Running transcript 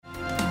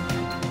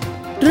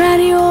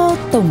Radio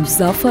Tổng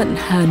Giáo phận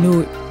Hà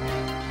Nội.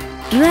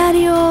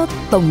 Radio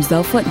Tổng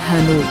Giáo phận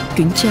Hà Nội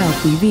kính chào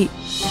quý vị.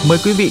 Mời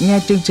quý vị nghe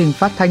chương trình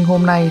phát thanh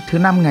hôm nay thứ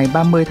Năm ngày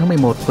 30 tháng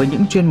 11 với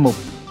những chuyên mục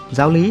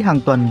Giáo lý hàng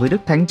tuần với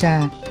Đức Thánh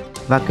Cha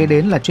và kế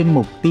đến là chuyên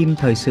mục Tin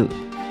thời sự.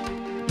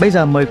 Bây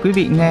giờ mời quý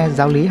vị nghe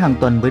Giáo lý hàng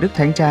tuần với Đức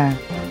Thánh Cha.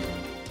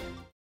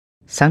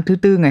 Sáng thứ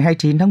Tư ngày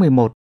 29 tháng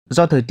 11,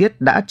 do thời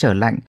tiết đã trở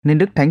lạnh nên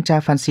Đức Thánh Cha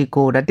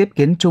Francisco đã tiếp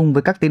kiến chung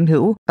với các tín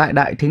hữu tại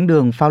Đại Thính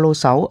đường Phaolô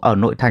 6 ở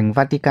nội thành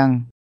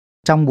Vatican.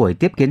 Trong buổi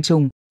tiếp kiến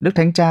chung, Đức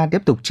Thánh Cha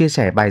tiếp tục chia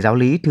sẻ bài giáo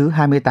lý thứ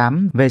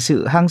 28 về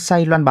sự hăng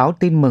say loan báo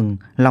tin mừng,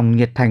 lòng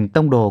nhiệt thành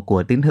tông đồ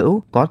của tín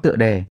hữu có tựa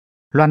đề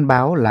Loan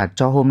báo là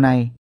cho hôm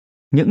nay.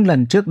 Những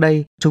lần trước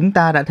đây, chúng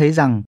ta đã thấy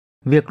rằng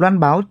việc loan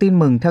báo tin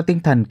mừng theo tinh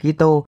thần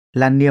Kitô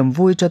là niềm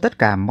vui cho tất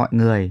cả mọi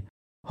người.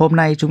 Hôm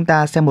nay chúng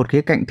ta xem một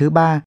khía cạnh thứ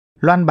ba,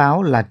 loan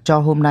báo là cho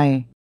hôm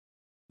nay.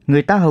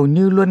 Người ta hầu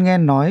như luôn nghe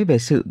nói về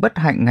sự bất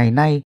hạnh ngày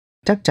nay,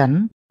 chắc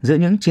chắn giữa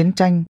những chiến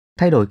tranh,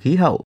 thay đổi khí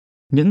hậu,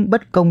 những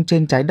bất công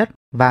trên trái đất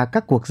và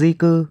các cuộc di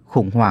cư,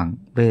 khủng hoảng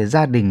về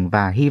gia đình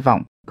và hy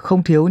vọng,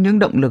 không thiếu những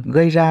động lực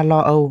gây ra lo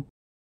âu.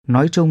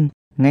 Nói chung,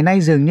 ngày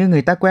nay dường như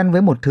người ta quen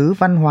với một thứ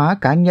văn hóa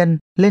cá nhân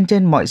lên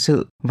trên mọi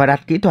sự và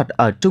đặt kỹ thuật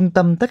ở trung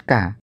tâm tất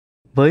cả,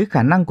 với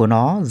khả năng của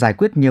nó giải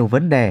quyết nhiều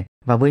vấn đề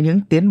và với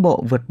những tiến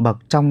bộ vượt bậc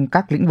trong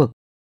các lĩnh vực.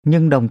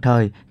 Nhưng đồng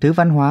thời, thứ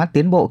văn hóa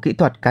tiến bộ kỹ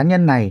thuật cá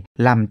nhân này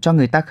làm cho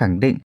người ta khẳng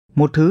định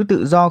một thứ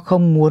tự do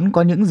không muốn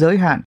có những giới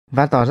hạn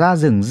và tỏ ra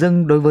dửng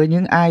dưng đối với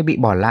những ai bị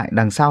bỏ lại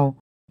đằng sau.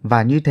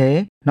 Và như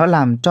thế, nó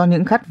làm cho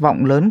những khát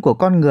vọng lớn của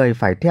con người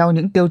phải theo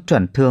những tiêu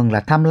chuẩn thường là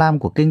tham lam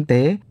của kinh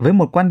tế, với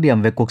một quan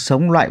điểm về cuộc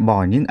sống loại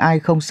bỏ những ai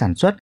không sản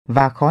xuất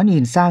và khó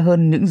nhìn xa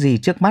hơn những gì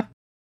trước mắt.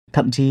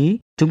 Thậm chí,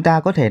 chúng ta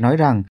có thể nói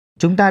rằng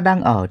chúng ta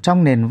đang ở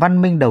trong nền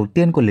văn minh đầu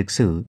tiên của lịch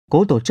sử,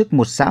 cố tổ chức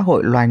một xã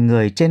hội loài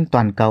người trên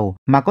toàn cầu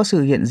mà có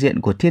sự hiện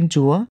diện của Thiên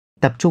Chúa,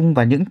 tập trung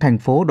vào những thành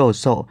phố đồ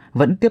sộ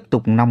vẫn tiếp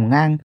tục nòng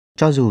ngang,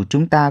 cho dù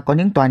chúng ta có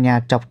những tòa nhà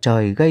chọc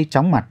trời gây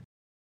chóng mặt.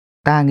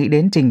 Ta nghĩ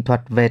đến trình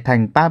thuật về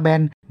thành Pa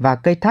Ben và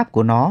cây tháp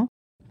của nó.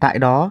 Tại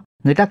đó,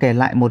 người ta kể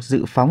lại một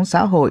dự phóng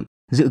xã hội,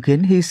 dự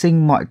kiến hy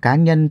sinh mọi cá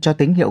nhân cho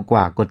tính hiệu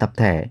quả của tập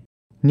thể.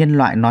 Nhân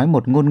loại nói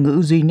một ngôn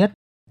ngữ duy nhất,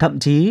 thậm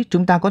chí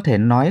chúng ta có thể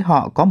nói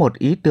họ có một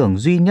ý tưởng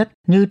duy nhất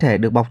như thể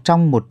được bọc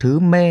trong một thứ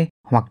mê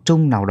hoặc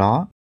chung nào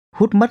đó,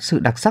 hút mất sự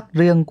đặc sắc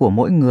riêng của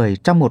mỗi người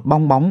trong một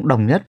bong bóng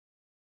đồng nhất.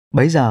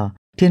 Bấy giờ,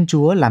 Thiên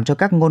Chúa làm cho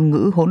các ngôn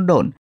ngữ hỗn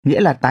độn,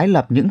 nghĩa là tái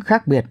lập những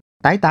khác biệt,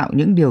 tái tạo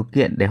những điều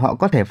kiện để họ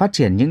có thể phát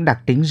triển những đặc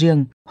tính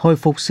riêng, hồi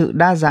phục sự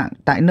đa dạng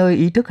tại nơi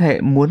ý thức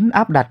hệ muốn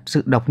áp đặt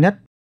sự độc nhất.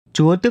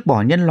 Chúa tước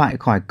bỏ nhân loại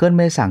khỏi cơn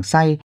mê sảng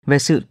say về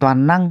sự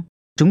toàn năng.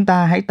 Chúng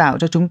ta hãy tạo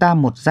cho chúng ta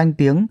một danh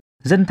tiếng.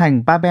 Dân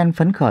thành Pa Ben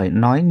phấn khởi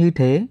nói như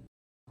thế.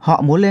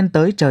 Họ muốn lên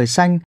tới trời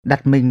xanh,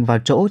 đặt mình vào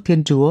chỗ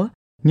Thiên Chúa,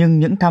 nhưng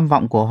những tham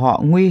vọng của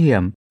họ nguy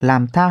hiểm,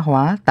 làm tha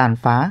hóa, tàn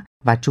phá,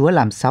 và Chúa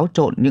làm xáo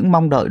trộn những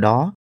mong đợi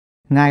đó.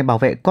 Ngài bảo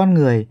vệ con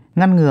người,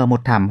 ngăn ngừa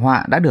một thảm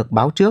họa đã được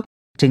báo trước.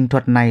 Trình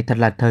thuật này thật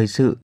là thời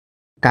sự.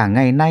 Cả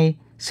ngày nay,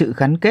 sự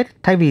gắn kết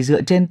thay vì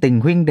dựa trên tình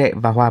huynh đệ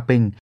và hòa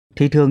bình,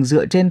 thì thường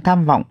dựa trên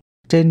tham vọng,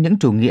 trên những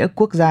chủ nghĩa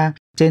quốc gia,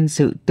 trên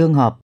sự tương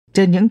hợp,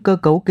 trên những cơ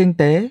cấu kinh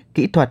tế,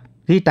 kỹ thuật,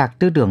 ghi tạc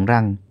tư tưởng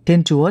rằng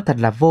Thiên Chúa thật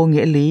là vô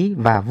nghĩa lý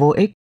và vô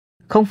ích.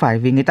 Không phải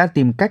vì người ta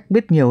tìm cách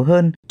biết nhiều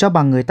hơn cho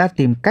bằng người ta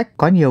tìm cách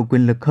có nhiều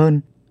quyền lực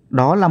hơn.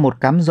 Đó là một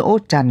cám dỗ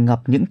tràn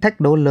ngập những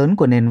thách đố lớn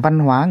của nền văn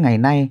hóa ngày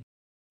nay.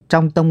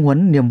 Trong tông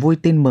huấn niềm vui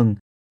tin mừng,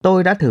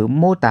 tôi đã thử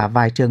mô tả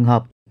vài trường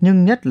hợp,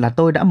 nhưng nhất là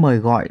tôi đã mời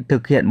gọi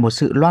thực hiện một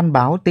sự loan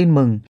báo tin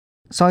mừng,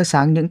 soi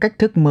sáng những cách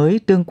thức mới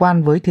tương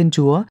quan với Thiên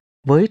Chúa,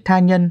 với tha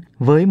nhân,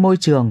 với môi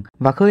trường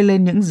và khơi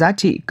lên những giá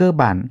trị cơ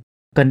bản.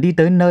 Cần đi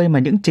tới nơi mà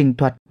những trình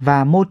thuật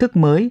và mô thức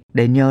mới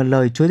để nhờ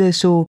lời Chúa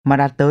Giêsu mà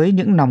đạt tới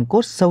những nòng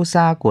cốt sâu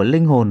xa của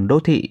linh hồn đô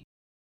thị.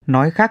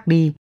 Nói khác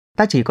đi,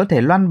 ta chỉ có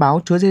thể loan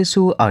báo Chúa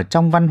Giêsu ở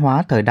trong văn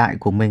hóa thời đại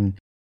của mình,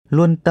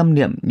 luôn tâm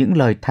niệm những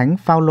lời Thánh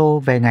Phaolô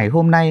về ngày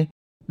hôm nay.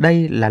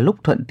 Đây là lúc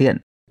thuận tiện,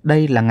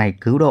 đây là ngày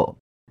cứu độ.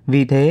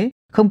 Vì thế,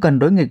 không cần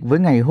đối nghịch với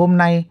ngày hôm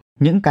nay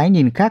những cái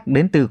nhìn khác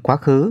đến từ quá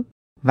khứ,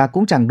 và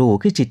cũng chẳng đủ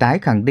khi chỉ tái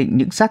khẳng định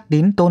những xác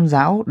tín tôn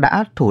giáo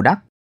đã thủ đắc,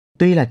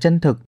 tuy là chân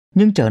thực,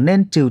 nhưng trở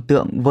nên trừu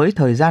tượng với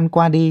thời gian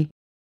qua đi.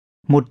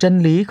 Một chân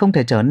lý không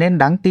thể trở nên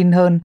đáng tin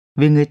hơn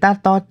vì người ta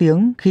to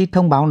tiếng khi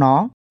thông báo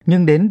nó,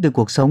 nhưng đến từ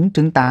cuộc sống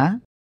chứng tá.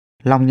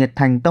 Lòng nhiệt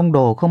thành tông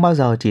đồ không bao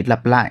giờ chỉ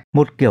lặp lại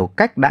một kiểu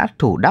cách đã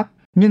thủ đắc,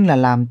 nhưng là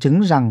làm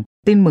chứng rằng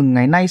tin mừng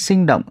ngày nay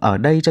sinh động ở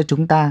đây cho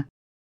chúng ta.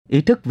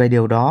 Ý thức về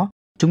điều đó,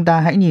 chúng ta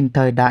hãy nhìn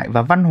thời đại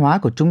và văn hóa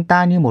của chúng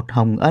ta như một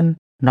hồng ân,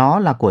 nó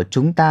là của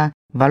chúng ta,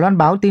 và loan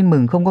báo tin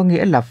mừng không có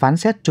nghĩa là phán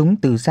xét chúng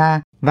từ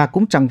xa, và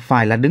cũng chẳng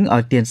phải là đứng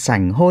ở tiền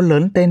sảnh hô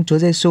lớn tên Chúa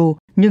Giêsu,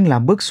 nhưng là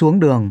bước xuống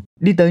đường,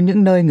 đi tới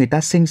những nơi người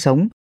ta sinh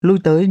sống, lui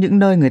tới những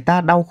nơi người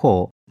ta đau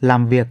khổ,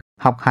 làm việc,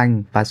 học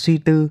hành và suy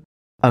tư.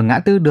 Ở ngã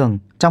tư đường,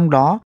 trong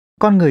đó,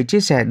 con người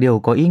chia sẻ điều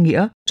có ý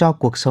nghĩa cho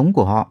cuộc sống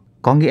của họ,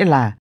 có nghĩa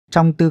là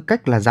trong tư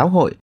cách là giáo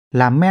hội,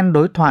 là men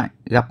đối thoại,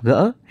 gặp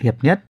gỡ,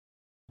 hiệp nhất.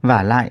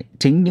 Vả lại,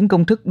 chính những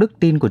công thức đức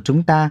tin của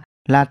chúng ta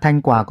là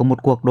thành quả của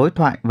một cuộc đối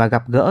thoại và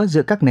gặp gỡ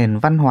giữa các nền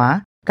văn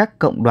hóa, các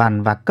cộng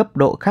đoàn và cấp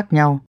độ khác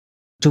nhau.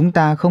 Chúng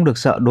ta không được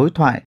sợ đối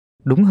thoại,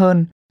 đúng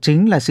hơn,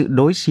 chính là sự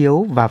đối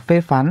chiếu và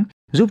phê phán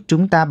giúp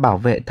chúng ta bảo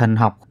vệ thần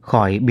học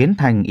khỏi biến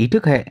thành ý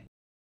thức hệ.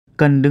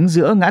 Cần đứng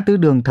giữa ngã tư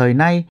đường thời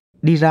nay,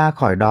 đi ra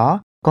khỏi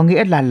đó có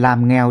nghĩa là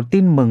làm nghèo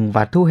tin mừng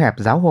và thu hẹp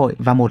giáo hội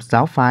và một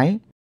giáo phái.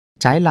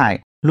 Trái lại,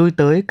 lui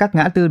tới các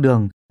ngã tư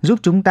đường giúp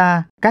chúng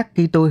ta, các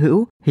Kitô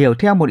hữu, hiểu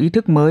theo một ý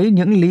thức mới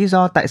những lý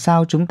do tại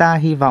sao chúng ta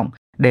hy vọng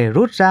để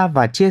rút ra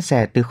và chia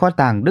sẻ từ kho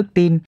tàng đức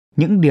tin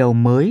những điều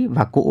mới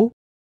và cũ.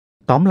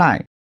 Tóm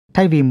lại,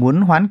 thay vì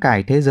muốn hoán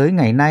cải thế giới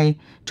ngày nay,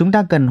 chúng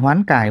ta cần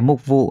hoán cải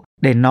mục vụ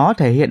để nó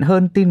thể hiện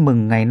hơn tin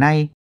mừng ngày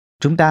nay.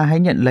 Chúng ta hãy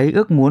nhận lấy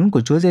ước muốn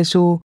của Chúa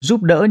Giêsu,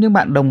 giúp đỡ những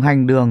bạn đồng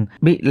hành đường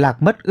bị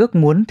lạc mất ước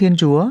muốn Thiên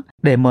Chúa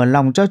để mở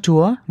lòng cho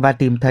Chúa và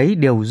tìm thấy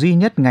điều duy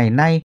nhất ngày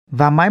nay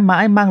và mãi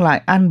mãi mang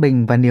lại an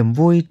bình và niềm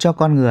vui cho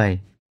con người.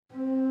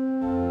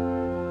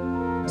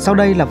 Sau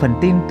đây là phần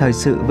tin thời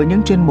sự với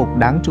những chuyên mục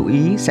đáng chú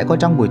ý sẽ có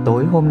trong buổi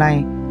tối hôm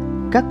nay.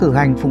 Các cử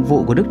hành phụng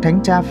vụ của Đức Thánh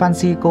Cha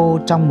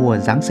Francisco trong mùa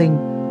Giáng sinh,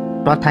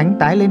 Tòa Thánh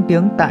tái lên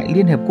tiếng tại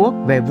Liên Hiệp Quốc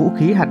về vũ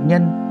khí hạt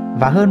nhân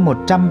và hơn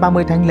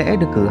 130 thánh lễ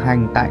được cử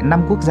hành tại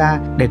 5 quốc gia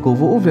để cổ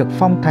vũ việc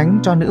phong thánh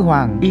cho nữ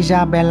hoàng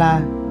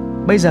Isabella.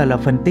 Bây giờ là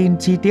phần tin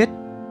chi tiết.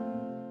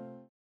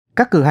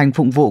 Các cử hành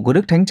phụng vụ của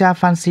Đức Thánh Cha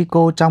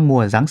Francisco trong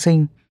mùa Giáng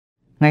sinh.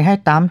 Ngày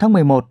 28 tháng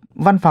 11,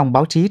 Văn phòng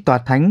báo chí Tòa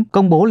Thánh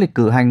công bố lịch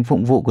cử hành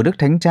phụng vụ của Đức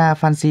Thánh Cha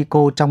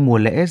Francisco trong mùa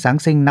lễ Giáng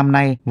sinh năm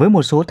nay với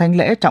một số thánh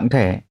lễ trọng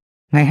thể.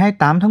 Ngày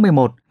 28 tháng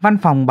 11, Văn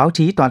phòng báo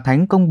chí Tòa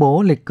Thánh công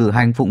bố lịch cử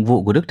hành phụng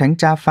vụ của Đức Thánh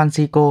Cha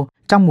Francisco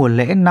trong mùa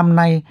lễ năm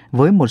nay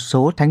với một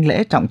số thánh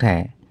lễ trọng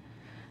thể.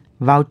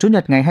 Vào Chủ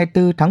nhật ngày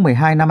 24 tháng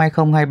 12 năm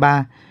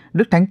 2023,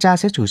 Đức Thánh Cha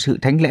sẽ chủ sự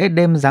thánh lễ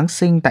đêm Giáng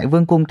sinh tại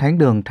Vương cung Thánh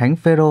đường Thánh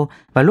Phêrô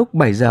vào lúc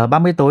 7 giờ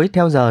 30 tối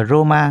theo giờ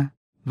Roma.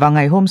 Vào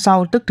ngày hôm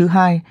sau, tức thứ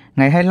Hai,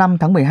 ngày 25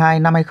 tháng 12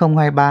 năm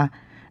 2023,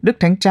 Đức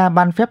Thánh Cha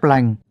ban phép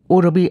lành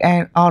Urbi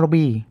et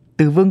Orbi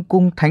từ Vương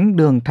cung Thánh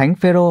đường Thánh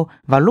Phêrô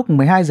vào lúc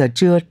 12 giờ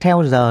trưa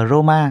theo giờ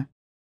Roma.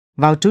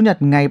 Vào Chủ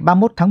nhật ngày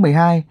 31 tháng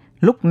 12,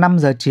 lúc 5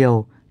 giờ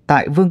chiều,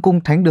 tại Vương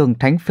cung Thánh đường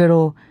Thánh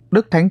Phêrô,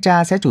 Đức Thánh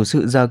Cha sẽ chủ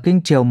sự giờ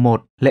kinh chiều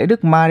 1, lễ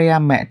Đức Maria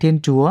Mẹ Thiên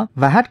Chúa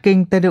và hát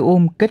kinh Te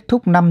Deum kết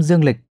thúc năm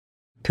dương lịch.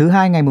 Thứ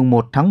Hai ngày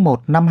 1 tháng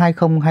 1 năm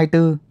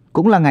 2024,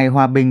 cũng là ngày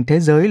hòa bình thế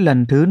giới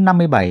lần thứ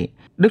 57,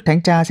 Đức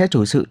Thánh Cha sẽ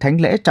chủ sự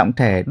thánh lễ trọng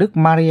thể Đức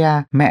Maria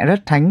Mẹ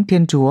Rất Thánh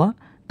Thiên Chúa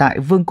tại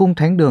Vương cung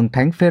Thánh đường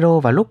Thánh Phêrô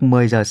vào lúc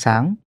 10 giờ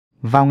sáng.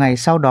 Vào ngày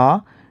sau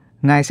đó,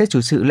 Ngài sẽ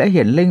chủ sự lễ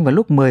hiển linh vào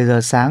lúc 10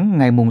 giờ sáng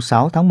ngày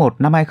 6 tháng 1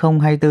 năm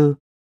 2024.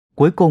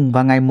 Cuối cùng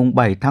vào ngày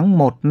 7 tháng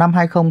 1 năm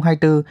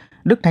 2024,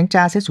 Đức Thánh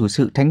Cha sẽ chủ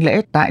sự thánh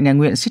lễ tại nhà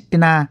nguyện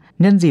Sistina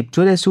nhân dịp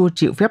Chúa Giêsu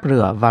chịu phép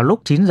rửa vào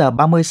lúc 9 giờ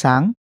 30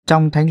 sáng.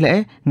 Trong thánh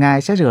lễ,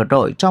 Ngài sẽ rửa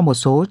tội cho một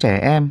số trẻ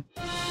em.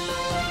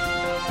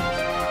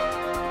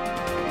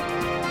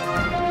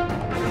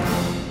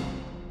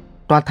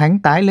 Tòa Thánh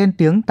tái lên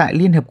tiếng tại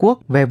Liên Hiệp Quốc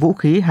về vũ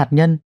khí hạt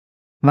nhân.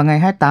 Vào ngày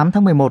 28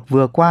 tháng 11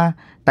 vừa qua,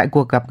 tại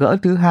cuộc gặp gỡ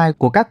thứ hai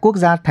của các quốc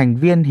gia thành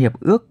viên Hiệp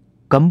ước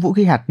cấm vũ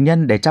khí hạt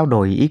nhân để trao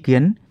đổi ý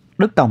kiến,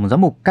 Đức Tổng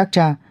giám mục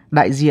Các-cha,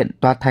 đại diện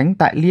Tòa Thánh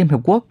tại Liên Hiệp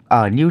Quốc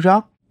ở New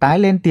York, tái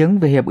lên tiếng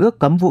về Hiệp ước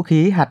cấm vũ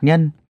khí hạt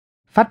nhân.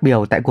 Phát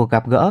biểu tại cuộc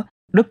gặp gỡ,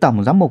 Đức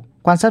Tổng giám mục,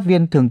 quan sát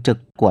viên thường trực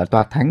của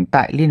Tòa Thánh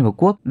tại Liên Hợp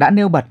Quốc đã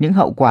nêu bật những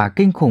hậu quả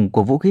kinh khủng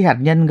của vũ khí hạt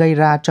nhân gây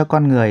ra cho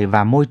con người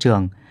và môi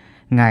trường.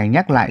 Ngài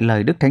nhắc lại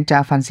lời Đức Thánh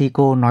Cha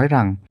Francisco nói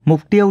rằng mục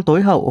tiêu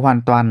tối hậu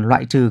hoàn toàn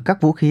loại trừ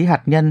các vũ khí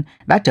hạt nhân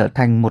đã trở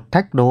thành một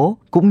thách đố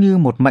cũng như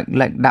một mệnh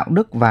lệnh đạo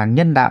đức và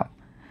nhân đạo.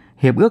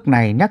 Hiệp ước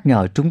này nhắc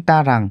nhở chúng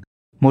ta rằng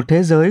một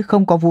thế giới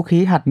không có vũ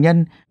khí hạt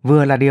nhân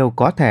vừa là điều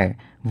có thể,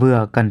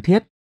 vừa cần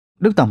thiết.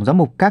 Đức Tổng giám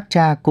mục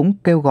Các-cha cũng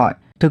kêu gọi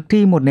thực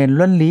thi một nền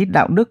luân lý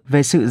đạo đức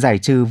về sự giải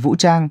trừ vũ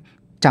trang.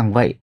 Chẳng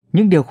vậy,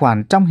 những điều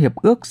khoản trong hiệp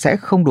ước sẽ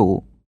không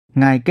đủ.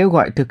 Ngài kêu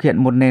gọi thực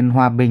hiện một nền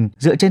hòa bình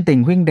dựa trên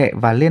tình huynh đệ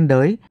và liên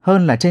đới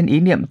hơn là trên ý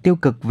niệm tiêu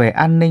cực về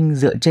an ninh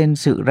dựa trên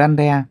sự răn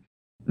đe.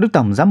 Đức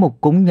Tổng giám mục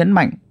cũng nhấn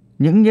mạnh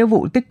những nghĩa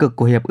vụ tích cực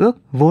của hiệp ước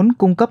vốn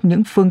cung cấp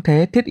những phương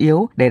thế thiết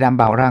yếu để đảm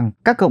bảo rằng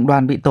các cộng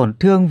đoàn bị tổn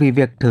thương vì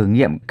việc thử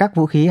nghiệm các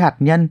vũ khí hạt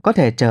nhân có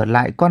thể trở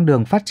lại con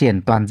đường phát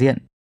triển toàn diện.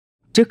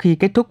 Trước khi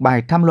kết thúc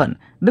bài tham luận,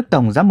 Đức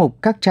Tổng giám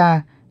mục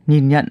Các-cha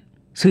nhìn nhận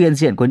sự hiện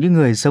diện của những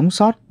người sống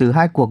sót từ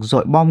hai cuộc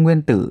dội bom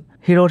nguyên tử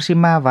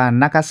Hiroshima và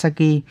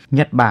Nagasaki,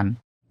 Nhật Bản,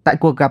 tại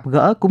cuộc gặp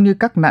gỡ cũng như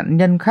các nạn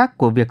nhân khác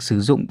của việc sử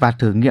dụng và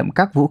thử nghiệm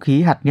các vũ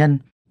khí hạt nhân.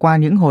 Qua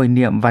những hồi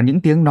niệm và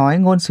những tiếng nói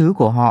ngôn sứ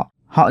của họ,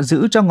 họ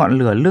giữ cho ngọn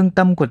lửa lương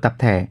tâm của tập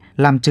thể,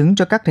 làm chứng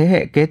cho các thế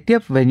hệ kế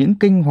tiếp về những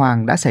kinh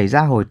hoàng đã xảy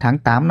ra hồi tháng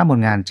 8 năm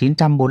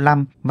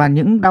 1945 và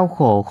những đau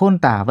khổ khôn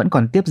tả vẫn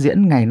còn tiếp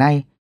diễn ngày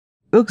nay.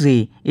 Ước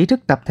gì ý thức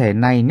tập thể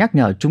này nhắc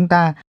nhở chúng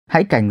ta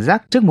hãy cảnh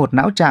giác trước một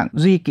não trạng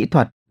duy kỹ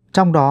thuật,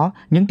 trong đó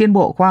những tiến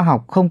bộ khoa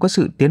học không có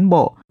sự tiến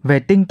bộ về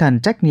tinh thần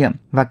trách nhiệm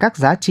và các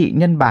giá trị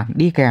nhân bản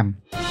đi kèm.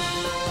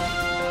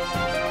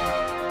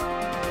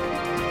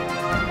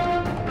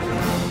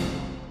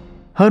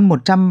 Hơn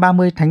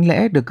 130 thánh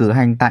lễ được cử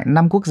hành tại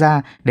 5 quốc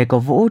gia để cổ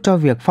vũ cho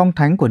việc phong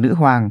thánh của nữ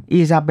hoàng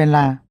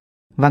Isabella.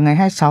 Và ngày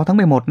 26 tháng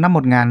 11 năm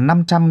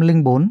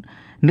 1504,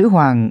 nữ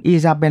hoàng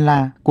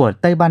Isabella của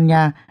Tây Ban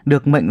Nha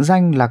được mệnh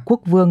danh là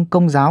quốc vương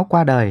Công giáo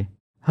qua đời.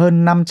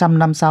 Hơn 500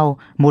 năm sau,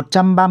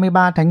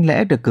 133 thánh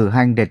lễ được cử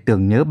hành để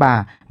tưởng nhớ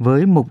bà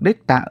với mục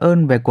đích tạ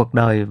ơn về cuộc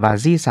đời và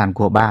di sản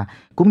của bà,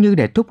 cũng như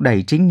để thúc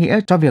đẩy chính nghĩa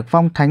cho việc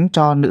phong thánh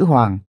cho nữ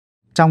hoàng.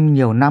 Trong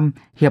nhiều năm,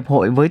 Hiệp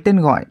hội với tên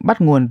gọi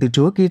bắt nguồn từ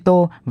Chúa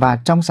Kitô và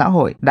trong xã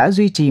hội đã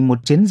duy trì một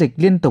chiến dịch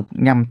liên tục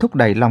nhằm thúc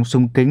đẩy lòng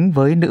sùng kính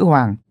với nữ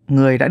hoàng,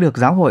 người đã được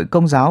giáo hội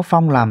Công giáo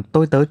phong làm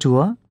tôi tớ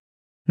Chúa.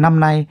 Năm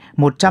nay,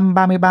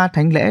 133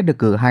 thánh lễ được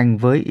cử hành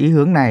với ý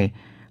hướng này,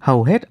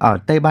 hầu hết ở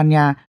Tây Ban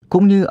Nha,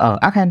 cũng như ở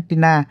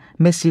Argentina,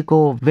 Mexico,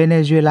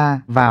 Venezuela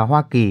và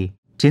Hoa Kỳ.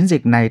 Chiến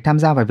dịch này tham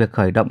gia vào việc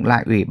khởi động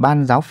lại Ủy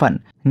ban Giáo phận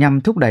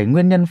nhằm thúc đẩy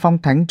nguyên nhân phong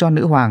thánh cho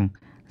nữ hoàng.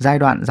 Giai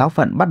đoạn giáo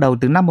phận bắt đầu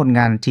từ năm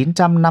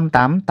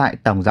 1958 tại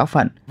Tổng giáo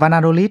phận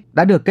Valladolid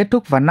đã được kết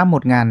thúc vào năm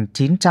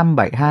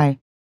 1972.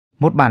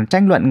 Một bản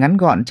tranh luận ngắn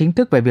gọn chính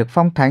thức về việc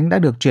phong thánh đã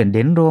được chuyển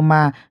đến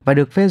Roma và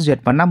được phê duyệt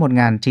vào năm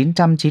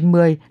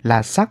 1990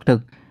 là xác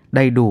thực,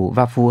 đầy đủ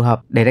và phù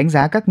hợp để đánh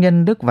giá các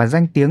nhân đức và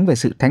danh tiếng về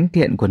sự thánh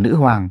thiện của nữ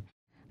hoàng.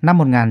 Năm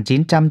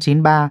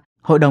 1993,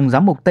 Hội đồng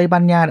Giám mục Tây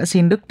Ban Nha đã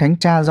xin Đức Thánh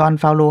Cha Gioan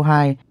Phaolô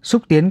II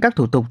xúc tiến các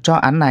thủ tục cho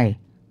án này.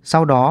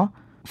 Sau đó,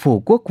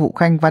 Phủ Quốc vụ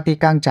Khanh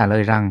Vatican trả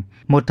lời rằng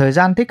một thời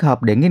gian thích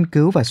hợp để nghiên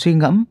cứu và suy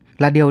ngẫm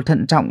là điều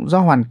thận trọng do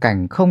hoàn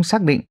cảnh không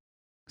xác định.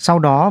 Sau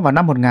đó, vào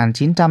năm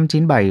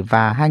 1997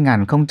 và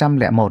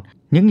 2001,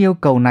 những yêu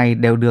cầu này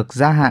đều được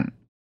gia hạn.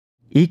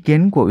 Ý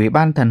kiến của Ủy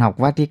ban Thần học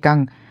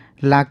Vatican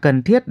là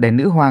cần thiết để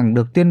nữ hoàng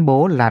được tuyên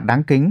bố là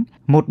đáng kính,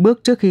 một bước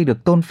trước khi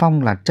được tôn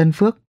phong là chân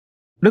phước.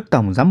 Đức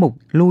Tổng Giám mục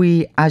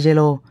Luis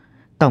Agelo,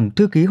 Tổng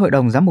thư ký Hội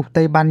đồng Giám mục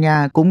Tây Ban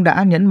Nha cũng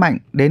đã nhấn mạnh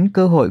đến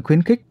cơ hội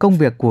khuyến khích công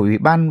việc của Ủy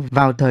ban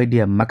vào thời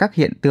điểm mà các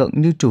hiện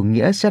tượng như chủ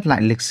nghĩa xét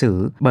lại lịch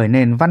sử bởi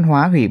nền văn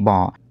hóa hủy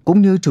bỏ,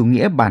 cũng như chủ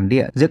nghĩa bản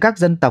địa giữa các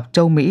dân tộc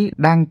châu Mỹ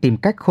đang tìm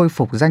cách khôi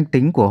phục danh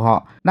tính của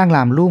họ, đang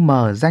làm lu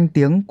mờ danh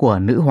tiếng của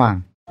nữ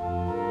hoàng.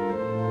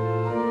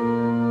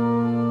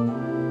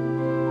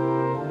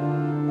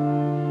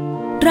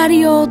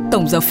 Radio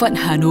Tổng giáo phận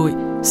Hà Nội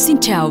xin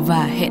chào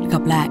và hẹn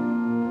gặp lại.